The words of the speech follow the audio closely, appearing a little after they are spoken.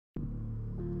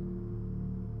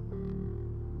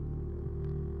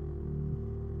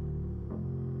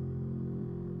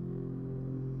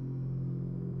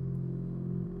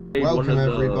Welcome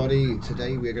everybody.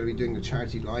 Today we are going to be doing a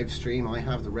charity live stream. I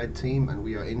have the red team and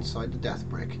we are inside the death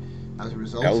brick. As a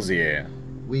result, Hells yeah.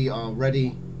 We are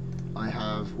ready. I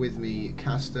have with me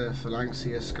Caster,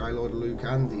 Phalanxia, Skylord, Luke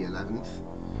and the 11th.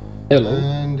 Hello.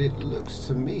 And it looks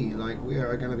to me like we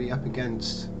are going to be up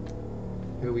against...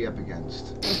 Who are we up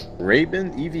against?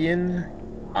 Raven, Evian,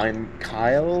 I'm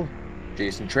Kyle,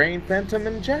 Jason Train, Phantom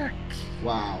and Jack.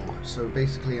 Wow. So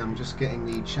basically I'm just getting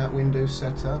the chat window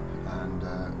set up and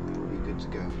we will be good to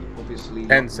go. Obviously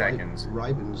 10 seconds.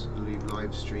 Riven's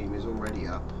live stream is already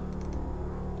up.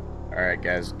 Alright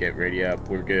guys, get ready up.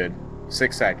 We're good.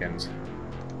 6 seconds.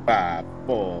 5,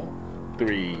 4,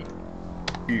 3,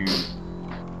 2,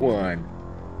 1.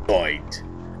 Fight.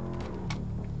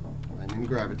 I'm in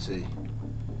gravity.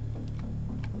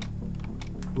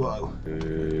 Whoa.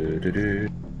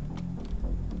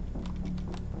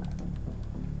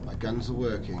 My guns are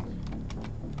working.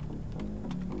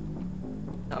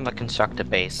 I'm gonna construct a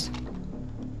base.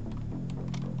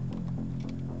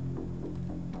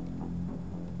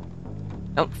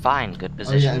 Oh, find good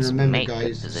positions. Oh yeah, and remember make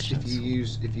guys, good positions.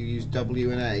 if you use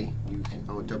W and A, you can,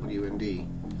 or W and D,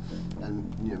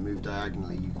 and move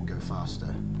diagonally, you can go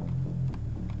faster.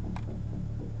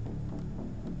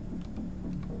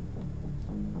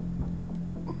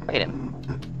 Wait a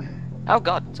minute. Oh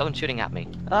god, someone's shooting at me.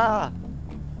 Ah!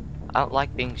 I don't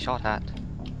like being shot at.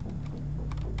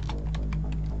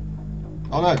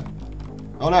 Oh no!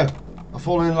 Oh no! I've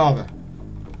fallen in lava.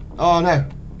 Oh no!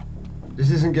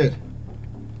 This isn't good.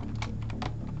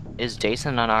 Is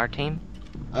Jason on our team?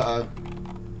 Uh-oh.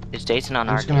 Is Jason on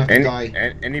I'm our just gonna team? have to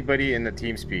die. Anybody in the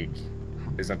team speak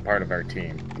isn't part of our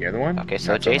team. The other one? Okay,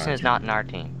 so Not so Jason much. is not in our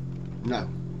team. No.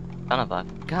 Son of a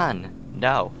gun.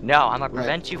 No, no, I'm gonna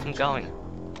prevent you from going.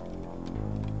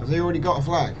 Have they already got a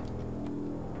flag?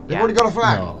 They've Yeah. already got a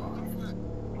flag! No.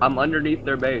 I'm underneath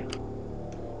their base.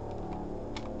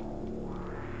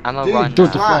 I'm gonna Dude, run. Shoot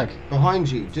the flag! flag.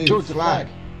 Behind you, dude, Shoot the flag.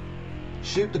 flag.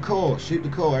 Shoot the core, shoot the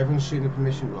core. Everyone's shooting a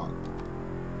permission block.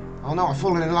 Oh no, I've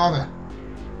fallen in lava.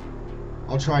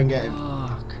 I'll try and get him.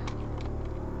 Fuck.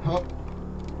 Oh,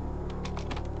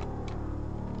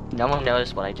 No one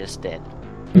noticed what I just did.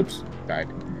 Oops, died.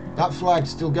 that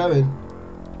flag's still going.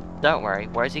 Don't worry,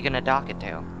 where's he gonna dock it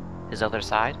to? His other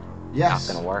side? Yes.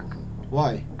 Not gonna work.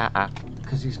 Why? Uh-uh.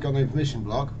 Because he's got no permission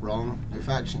block. Wrong. No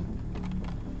faction.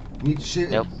 You need to shoot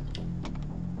him. Nope.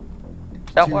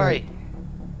 Don't too worry. late.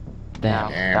 No,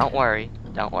 Damn. don't worry.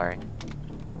 Don't worry.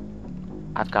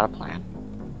 I've got a plan.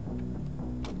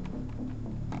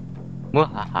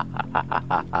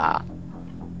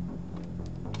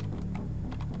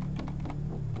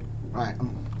 Right,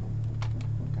 I'm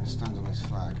gonna stand on this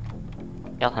flag.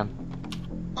 Kill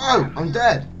him. Oh, I'm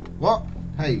dead. What?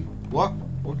 Hey, what?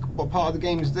 What part of the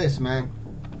game is this, man?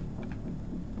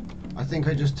 I think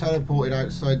I just teleported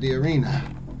outside the arena.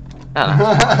 Oh,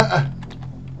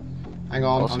 Hang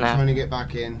on, Close I'm enough. trying to get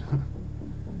back in.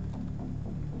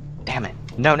 damn it.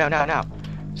 No, no, no, no.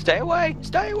 Stay away!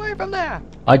 Stay away from there!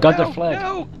 I got no, the flag.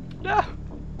 No! No!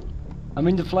 I'm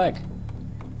in the flag.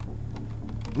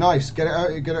 Nice, get it out,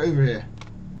 get it over here.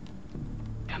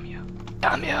 Damn you.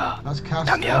 Damn you! That's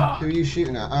Caster. Damn you. Who are you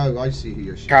shooting at? Oh, I see who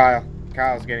you're shooting.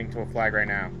 Kyle's getting to a flag right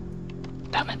now.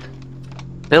 Damn it.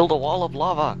 Build a wall of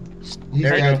lava. He's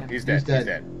There you dead. go. He's dead. He's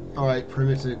dead. Alright,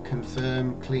 perimeter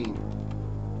confirm clean.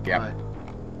 Yep. Right.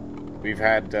 We've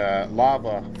had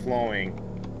lava flowing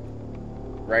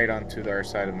right onto our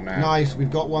side of the map. Nice,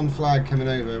 we've got one flag coming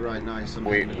over. Right, nice. I'm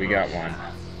Wait, happy. we got one.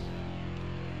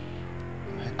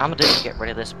 I'm gonna just get rid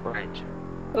of this bridge.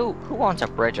 Ooh, who wants a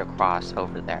bridge across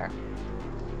over there?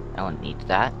 No one needs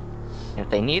that. If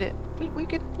they need it, we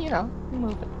could,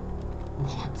 move it.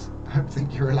 What? I don't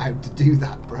think you're allowed to do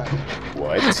that, bro.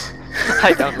 What?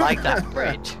 I don't like that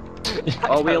bridge.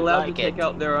 Are we don't allowed like to it. take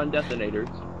out their undetonators?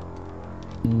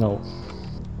 No.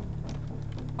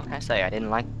 What can I say? I didn't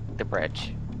like the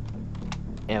bridge.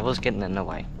 It was getting in the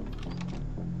way.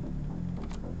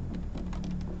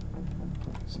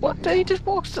 What? He just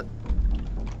walks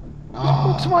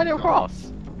right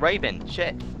across. Raven,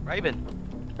 shit.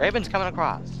 Raven's coming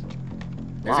across.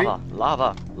 Is he?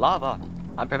 Lava.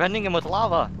 I'm preventing him with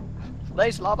lava.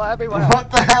 There's lava everywhere.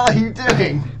 What the hell are you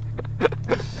doing?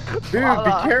 Dude,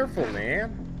 Lava. be careful,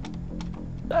 man.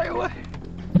 Stay away.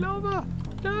 Lava.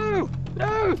 No.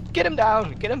 Get him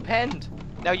down. Get him pinned.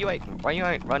 No, you ain't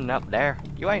running up there.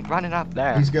 You ain't running up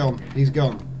there. He's gone.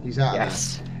 He's out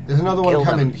Yes. of there. There's another one Kill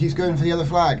coming. them. He's going for the other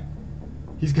flag.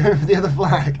 We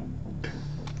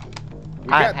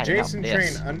I've got had Jason enough of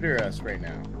Train this. under us right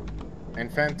now.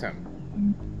 And Phantom.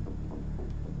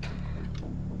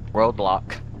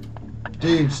 Roadblock.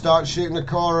 Dude, start shooting the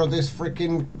core of this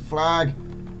freaking flag.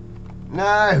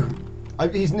 No!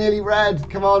 He's nearly red.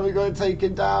 Come on, we've got to take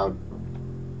him down.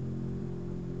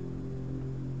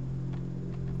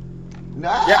 No!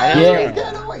 Yeah. He's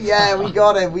getting away. Yeah, we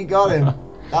got him. We got him.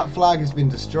 That flag has been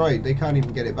destroyed. They can't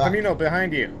even get it back. Camino,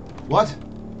 behind you. What?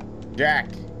 Jack.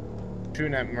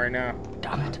 Shooting at him right now.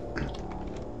 Damn it.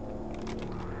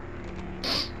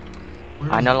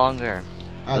 I no longer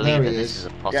Oh, believe there that he this is. is a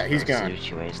possible Yeah, he's gone.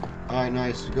 situation. Alright,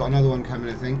 nice. We've got another one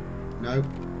coming, I think. Nope.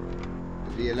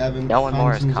 The 11th. No one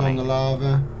more is Phantom's coming. on the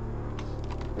lava.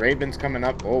 Raven's coming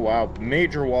up. Oh, wow.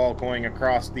 Major wall going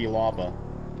across the lava.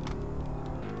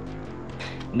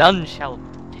 None shall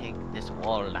take this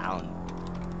wall down.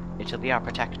 It shall be our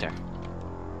protector.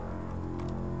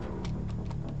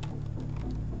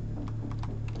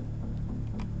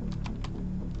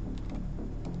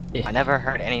 Yeah. I never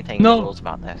heard anything in No. the rules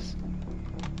about this.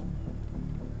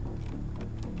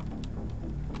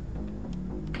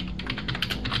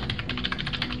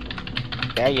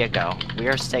 There you go. We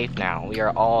are safe now. We are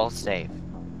all safe.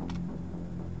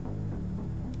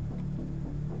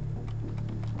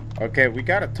 Okay, we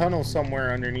got a tunnel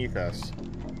somewhere underneath us.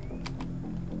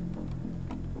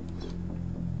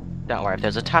 Don't worry, if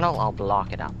there's a tunnel, I'll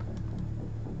block it up.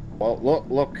 Well,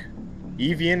 look.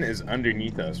 Evian is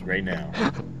underneath us right now.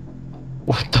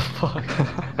 What the fuck?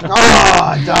 Oh,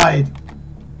 I died.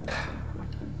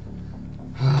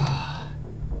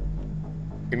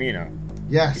 Camino, you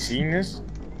Yes. seeing this?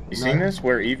 You No. seeing this?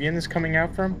 Where Evian is coming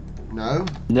out from? No.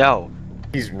 No.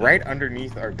 He's right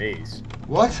underneath our base.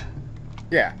 What?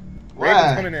 Yeah. Where?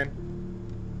 Raven's coming in.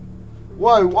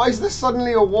 Whoa, why is there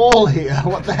suddenly a wall here?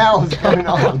 What the hell is going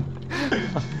on?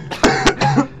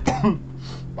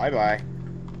 Bye-bye.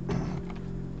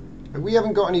 We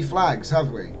haven't got any flags, have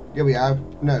we? Yeah, we have.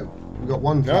 No, we've got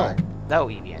one No. flag. No,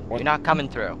 Evian. What? You're not coming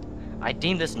through. I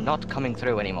deem this not coming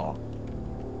through anymore.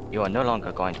 You are no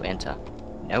longer going to enter.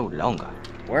 No longer.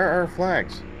 Where are our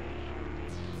flags?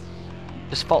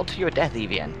 Just fall to your death,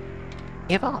 Evian.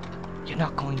 Give up. You're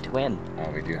not going to win.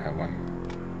 Oh, we do have one.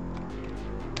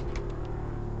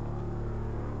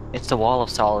 It's the Wall of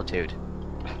Solitude.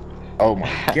 Oh my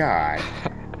god.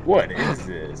 What is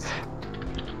this?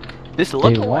 Just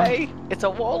look Hey, what? away. It's a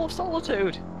Wall of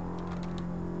Solitude.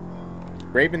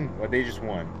 Raven, well, they just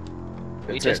won.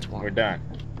 We That's just it. won. We're done.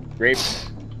 Raven,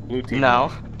 blue team. No.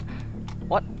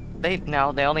 What? They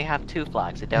only have 2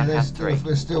 flags. They don't have 3.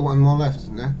 There's still one more left,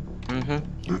 isn't there?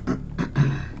 Mm-hmm.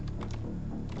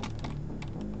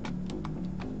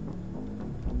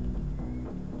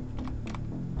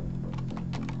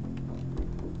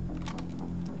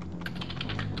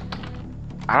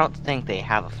 I don't think they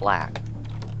have a flag.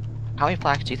 How many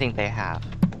flags do you think they have?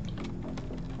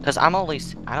 Because I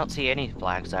don't see any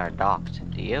flags that are docked.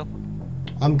 Do you?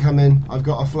 I'm coming. I've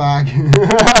got a flag.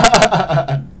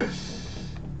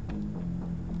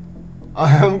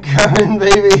 I'm coming,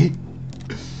 baby.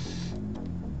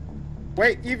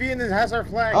 Wait, Evian has our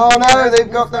flag. Oh Evian no, has they've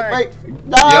blue got the flag. wait.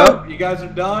 No. Yep, you guys are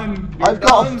done. You're I've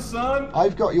got- done, son.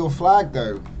 I've got your flag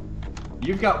though.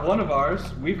 You've got one of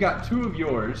ours. We've got 2 of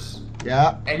yours,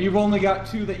 Yeah. and you've only got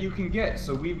 2 that you can get.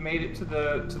 So we've made it to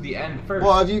the end first.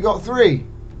 What have you got? 3.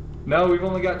 No, we've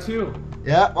only got 2.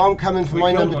 Yeah. I'm coming for We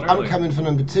my killed number. one I'm earlier. coming for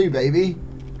number 2, baby.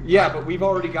 Yeah, but we've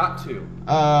already got 2.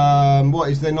 What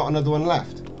is there not another one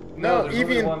left? No, there's only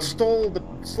Evian one. stole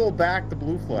back the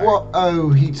blue flag. What?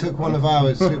 Oh, he took one of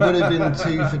ours. So it would have been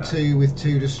 2 for 2 with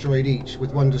 2 destroyed each,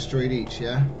 with 1 destroyed each.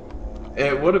 Yeah.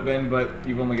 It would have been, but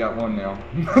you've only got 1 now.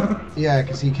 Yeah,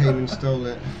 because he came and stole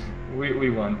it. we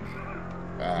won.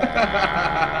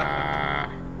 Ah.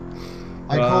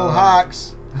 I call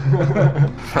hacks.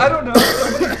 I don't know.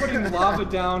 Somebody's putting lava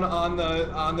down on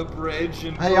the bridge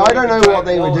and. Hey, I don't know what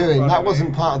they were throwing a giant doing. wall in That front of wasn't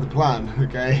me. part of the plan.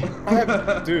 Okay.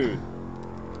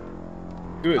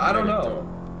 Dude, I don't know.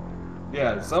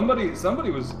 Yeah, somebody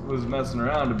was messing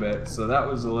around a bit, so that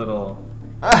was a little.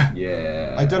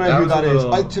 Yeah. I don't know who was that a is.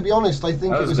 little- To be honest, I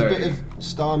think that it was was a bit dirty. of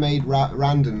Starmade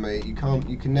random, mate. You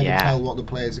can never Yeah. tell what the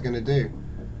players are going to do.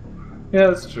 Yeah,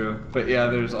 that's true. But yeah,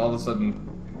 there's all of a sudden.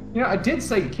 Yeah, I did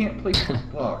say you can't play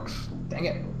blocks. Dang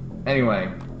it.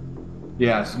 Anyway.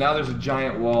 Yeah, so now there's a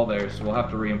giant wall there, so we'll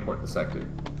have to re-import the sector.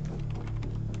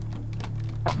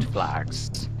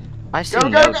 Flags. I see Go,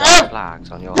 no go, docked go!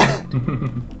 flags on your end.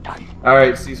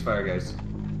 Alright, ceasefire, guys.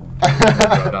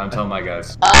 Go down, tell my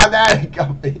guys. Ah, there he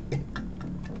got me.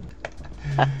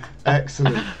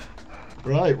 Excellent.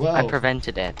 Right, I well.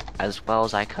 prevented it as well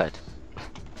as I could.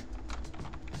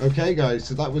 Okay, guys,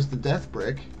 so that was the death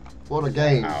brick. What a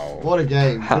game. Ow. What a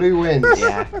game. Blue wins.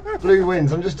 Yeah. Blue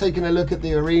wins. I'm just taking a look at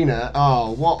the arena.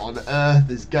 Oh, what on earth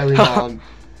is going on?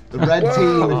 The red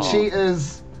team, the Whoa.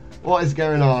 cheaters. What is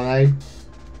going on, eh?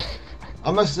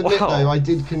 I must admit Whoa. though, I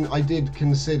did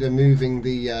consider moving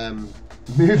the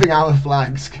moving our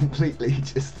flags completely.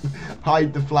 Just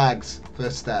hide the flags.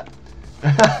 First step.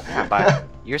 But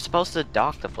you're supposed to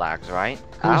dock the flags, right?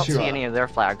 I don't Course you see are. any of their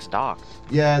flags docked.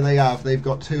 Yeah, they have. They've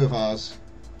got 2 of ours,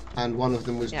 and one of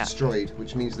them was Yeah. destroyed,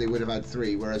 which means they would have had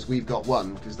 3, whereas we've got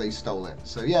 1 because they stole it.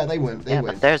 So yeah, they went. They Yeah,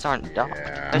 went. but theirs aren't docked.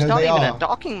 Yeah. There's No, not they even are. a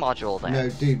docking module there. No,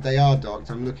 dude, they are docked.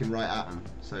 I'm looking right at them.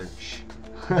 So shh.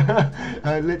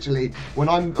 Literally, when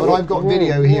I've got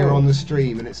video here on the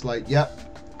stream, and it's like, yep,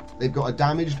 they've got a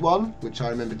damaged one, which I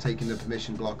remember taking the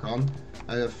permission block on,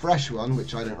 a fresh one,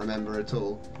 which I don't remember at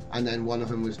all, and then one of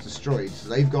them was destroyed. So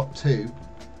they've got 2,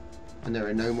 and there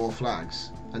are no more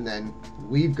flags. And then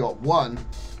we've got 1,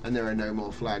 and there are no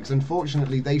more flags.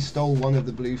 Unfortunately, they stole one of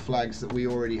the blue flags that we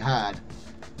already had,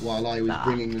 while I was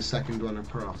bringing the second one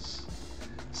across.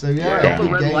 So yeah, Where Where all the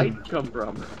good red game. lights come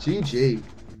from? GG.